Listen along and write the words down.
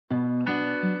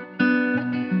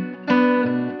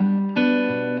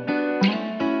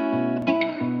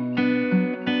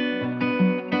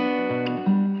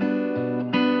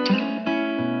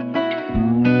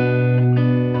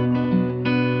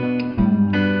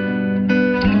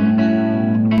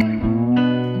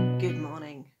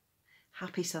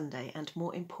happy Sunday, and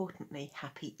more importantly,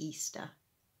 happy Easter.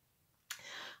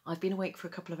 I've been awake for a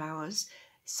couple of hours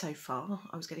so far.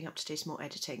 I was getting up to do some more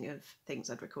editing of things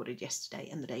I'd recorded yesterday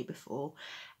and the day before,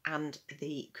 and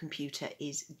the computer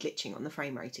is glitching on the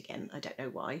frame rate again. I don't know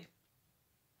why.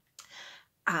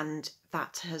 And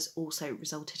that has also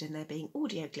resulted in there being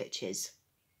audio glitches,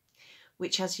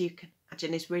 which, as you can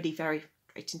imagine, is really very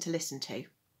frustrating to listen to.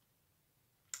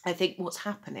 I think what's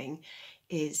happening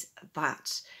is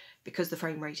that because the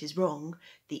frame rate is wrong,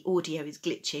 the audio is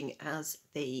glitching as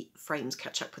the frames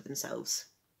catch up with themselves.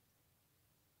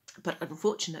 But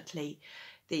unfortunately,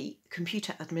 the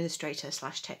computer administrator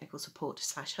slash technical support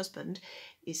slash husband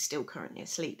is still currently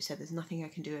asleep, so there's nothing I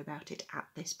can do about it at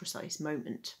this precise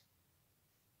moment.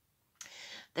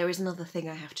 There is another thing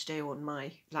I have to do on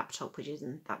my laptop, which is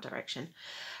in that direction.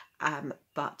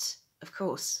 But of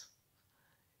course,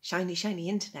 shiny, shiny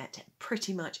internet,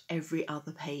 pretty much every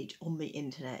other page on the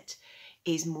internet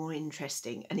is more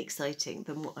interesting and exciting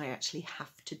than what I actually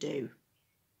have to do.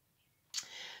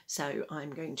 So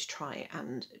I'm going to try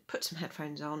and put some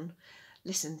headphones on,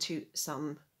 listen to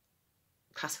some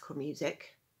classical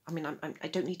music. I mean, I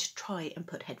don't need to try and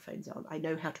put headphones on. I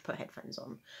know how to put headphones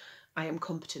on. I am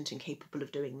competent and capable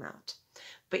of doing that.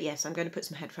 But yes, I'm going to put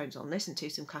some headphones on, listen to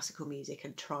some classical music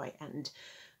and try and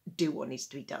do what needs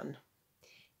to be done.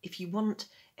 If you want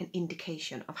an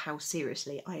indication of how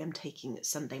seriously I am taking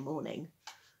Sunday morning,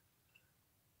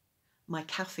 my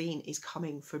caffeine is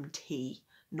coming from tea,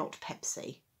 not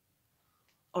Pepsi.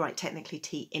 All right, technically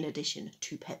tea in addition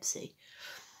to Pepsi.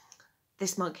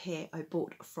 This mug here I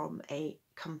bought from a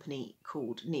company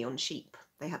called Neon Sheep.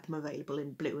 They had them available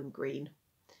in blue and green,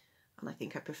 and I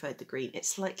think I preferred the green. It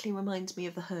slightly reminds me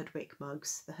of the Herdwick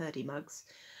mugs, the Hurdy mugs.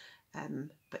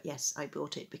 But yes, I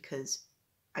bought it because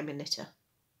I'm a knitter.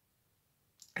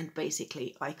 And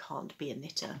basically I can't be a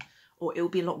knitter, or it will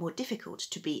be a lot more difficult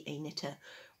to be a knitter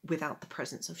without the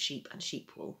presence of sheep and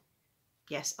sheep wool.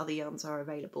 Yes, other yarns are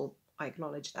available, I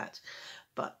acknowledge that,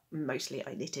 but mostly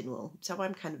I knit in wool, so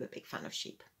I'm kind of a big fan of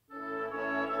sheep.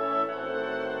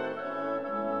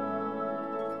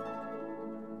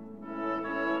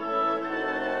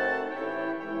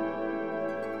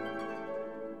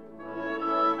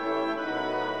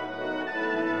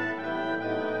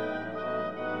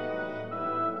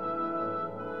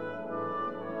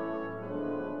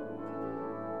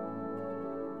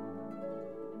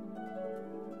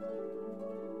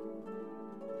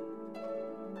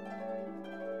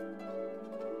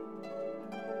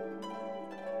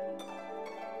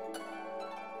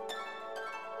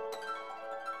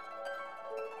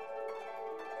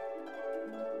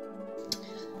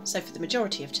 So for the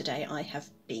majority of today I have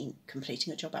been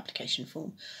completing a job application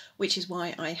form, which is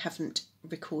why I haven't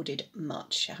recorded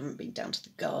much. I haven't been down to the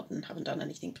garden, haven't done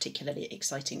anything particularly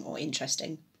exciting or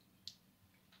interesting.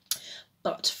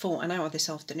 But for an hour this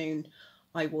afternoon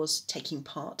I was taking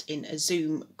part in a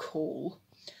Zoom call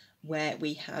where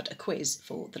we had a quiz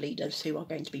for the leaders who are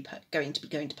going to be going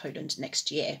to Poland next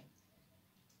year.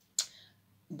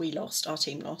 We lost, our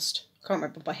team lost. I can't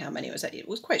remember by how many it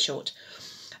was quite short,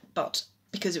 but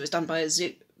because it was done via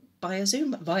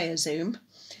Zoom,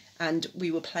 and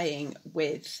we were playing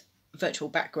with virtual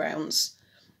backgrounds.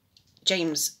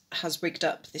 James has rigged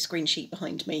up this green sheet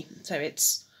behind me, so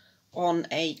it's on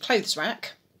a clothes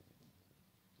rack,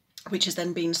 which has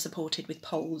then been supported with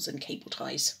poles and cable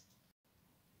ties.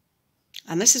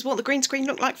 And this is what the green screen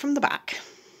looked like from the back.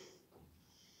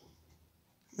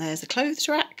 There's the clothes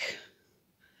rack.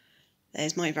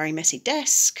 There's my very messy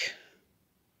desk.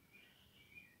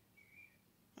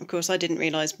 Of course, I didn't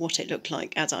realise what it looked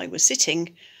like as I was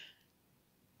sitting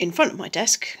in front of my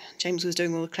desk. James was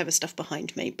doing all the clever stuff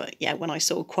behind me, but yeah, when I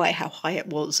saw quite how high it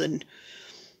was and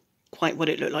quite what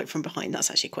it looked like from behind, that's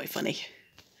actually quite funny.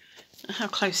 How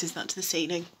close is that to the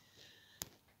ceiling?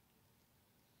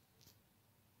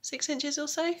 6 inches or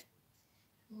so?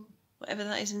 Whatever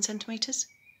that is in centimetres.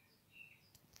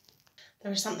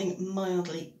 There is something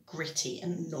mildly gritty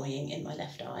and annoying in my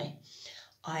left eye.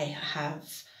 I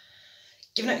have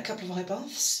given it a couple of eye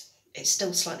baths. It's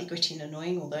still slightly gritty and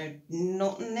annoying, although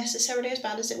not necessarily as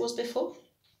bad as it was before.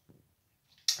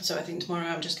 So I think tomorrow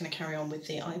I'm just going to carry on with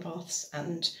the eye baths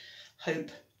and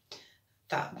hope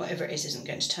that whatever it is isn't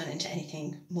going to turn into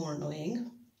anything more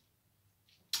annoying.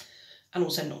 And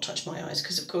also not touch my eyes,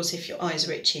 because of course if your eyes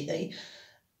are itchy, the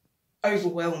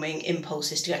overwhelming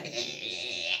impulse is to go,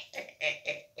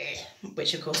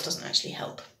 which of course doesn't actually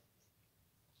help.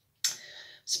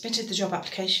 Submitted the job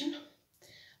application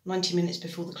 90 minutes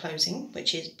before the closing,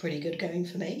 which is pretty good going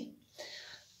for me.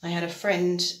 I had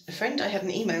I had an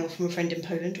email from a friend in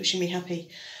Poland wishing me happy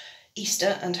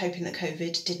Easter and hoping that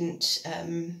COVID didn't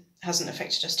hasn't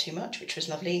affected us too much, which was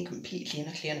lovely and completely and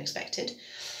utterly unexpected.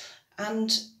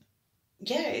 And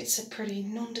yeah, it's a pretty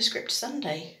nondescript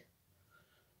Sunday,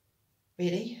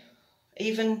 really.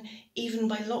 Even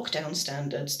by lockdown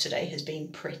standards, today has been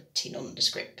pretty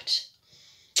nondescript.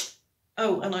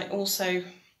 Oh, and I also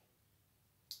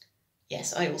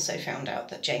found out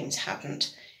that James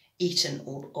hadn't eaten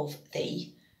all of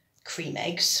the cream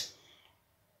eggs,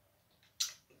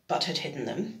 but had hidden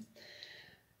them.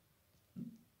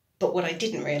 But what I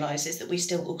didn't realise is that we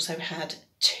still also had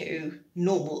 2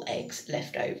 normal eggs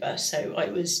left over, so I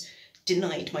was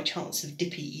denied my chance of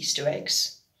dippy Easter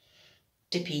eggs.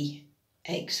 Dippy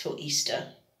eggs for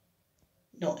Easter,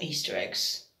 not Easter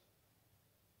eggs.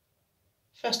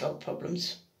 First world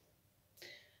problems.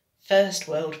 First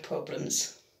world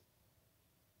problems.